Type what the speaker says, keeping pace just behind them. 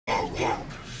punk.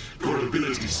 Your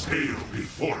abilities pale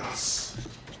before us.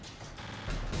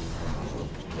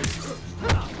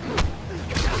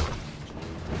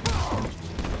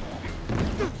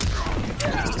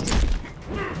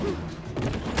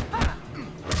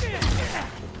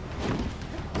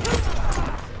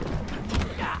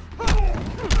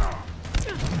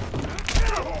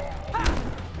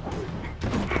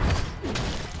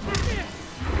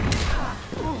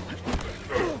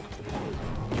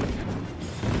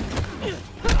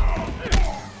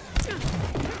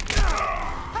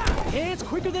 Hands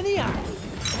quicker than the eye.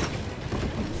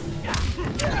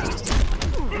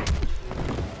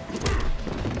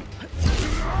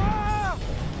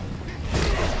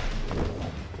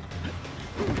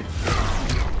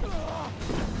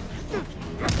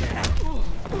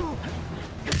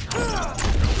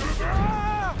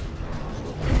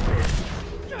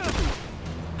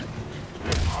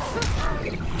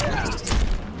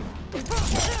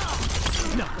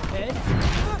 Knucklehead.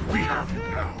 We have you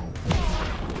now.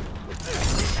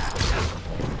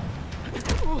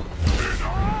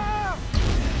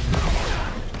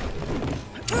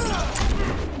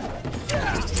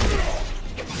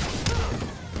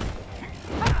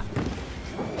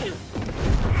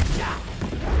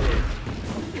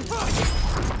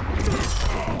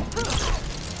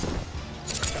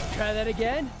 Try that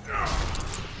again.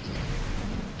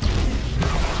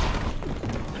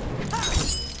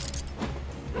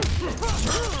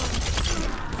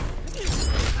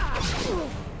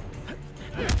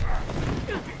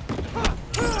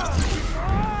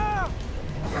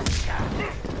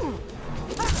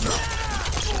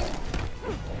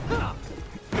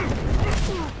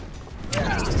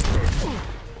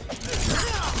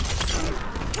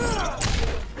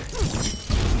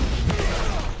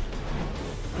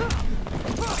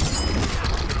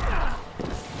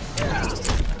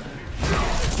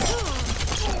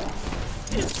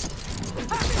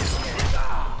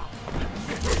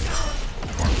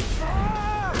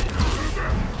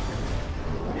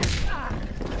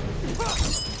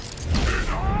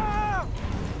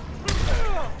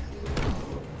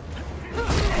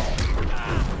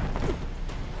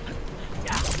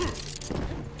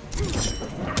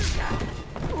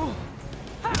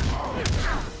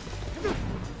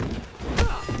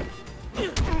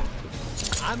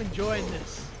 I'm enjoying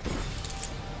this.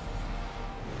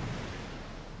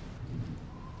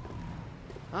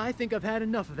 I think I've had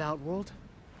enough of Outworld.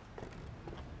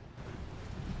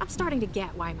 I'm starting to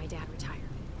get why my dad retired.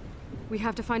 We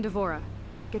have to find Devora.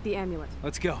 Get the amulet.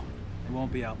 Let's go. We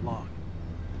won't be out long.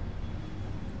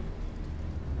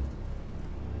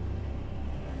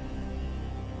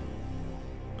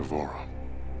 Devora.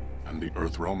 And the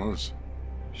Earthrealmers?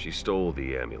 She stole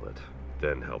the amulet,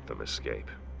 then helped them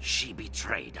escape. She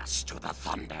betrayed us to the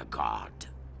Thunder God.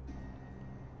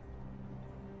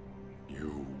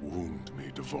 You wound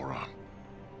me, Devora.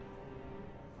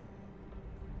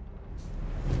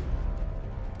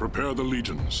 Prepare the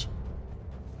legions.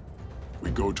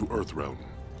 We go to Earthrealm.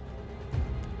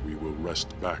 We will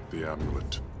wrest back the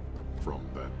amulet from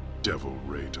that devil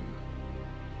Raiden.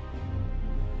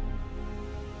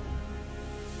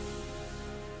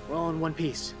 We're all in one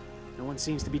piece. No one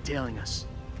seems to be tailing us.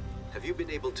 Have you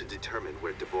been able to determine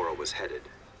where Devora was headed?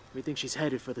 We think she's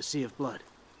headed for the Sea of Blood.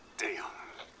 Damn.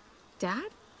 Dad?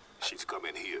 She's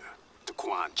coming here, to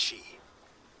Quan Chi.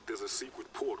 There's a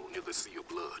secret portal near the Sea of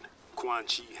Blood. Quan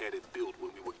Chi had it built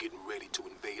when we were getting ready to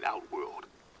invade Outworld.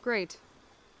 Great.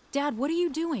 Dad, what are you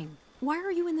doing? Why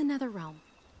are you in the Netherrealm?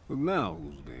 But now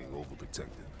who's being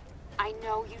overprotective? I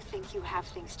know you think you have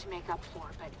things to make up for,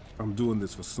 but I'm doing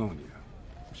this for Sonya.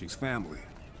 She's family.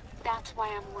 that's why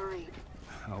I'm worried.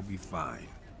 I'll be fine.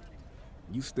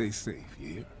 You stay safe, you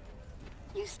hear?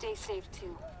 You stay safe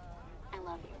too. I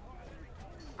love you.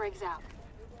 Briggs out.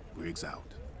 Briggs out.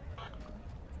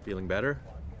 Feeling better?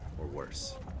 Or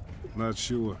worse? Not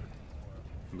sure.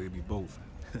 Maybe both.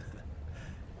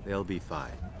 They'll be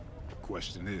fine. The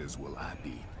question is, will I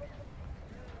be?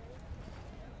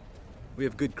 We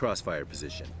have good crossfire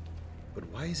position. But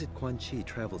why is it Quan Chi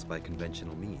travels by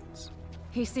conventional means?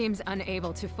 He seems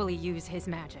unable to fully use his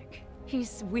magic.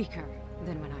 He's weaker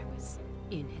than when I was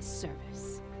in his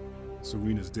service.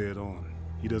 Serena's dead on.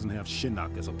 He doesn't have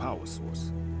Shinnok as a power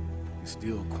source. He's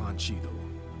still Quan Chi, though.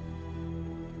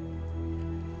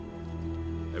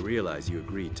 I realize you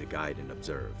agreed to guide and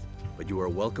observe, but you are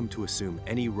welcome to assume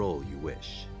any role you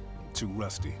wish. I'm too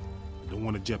rusty. I don't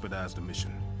want to jeopardize the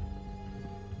mission.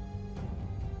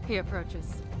 He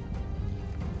approaches.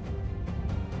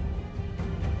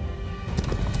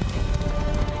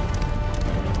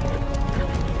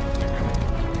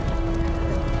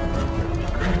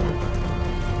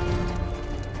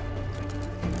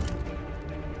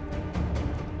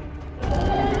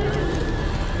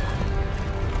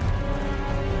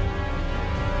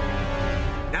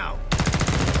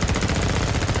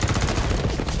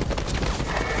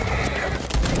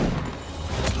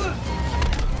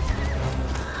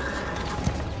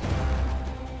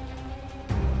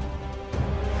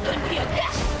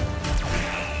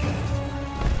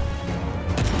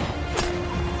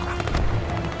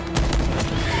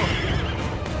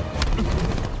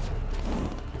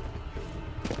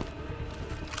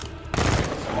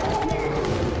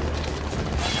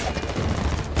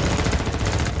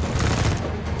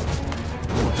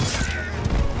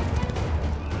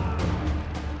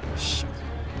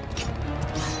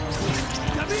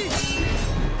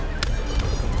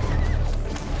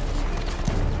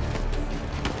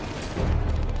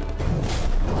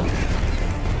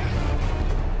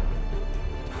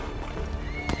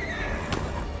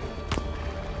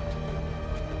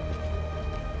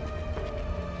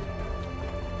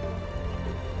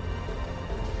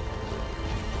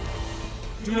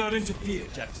 Do not interfere,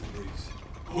 Jackson Briggs.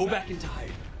 Go back into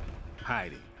hiding.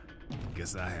 Hiding.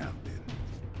 Guess I have been.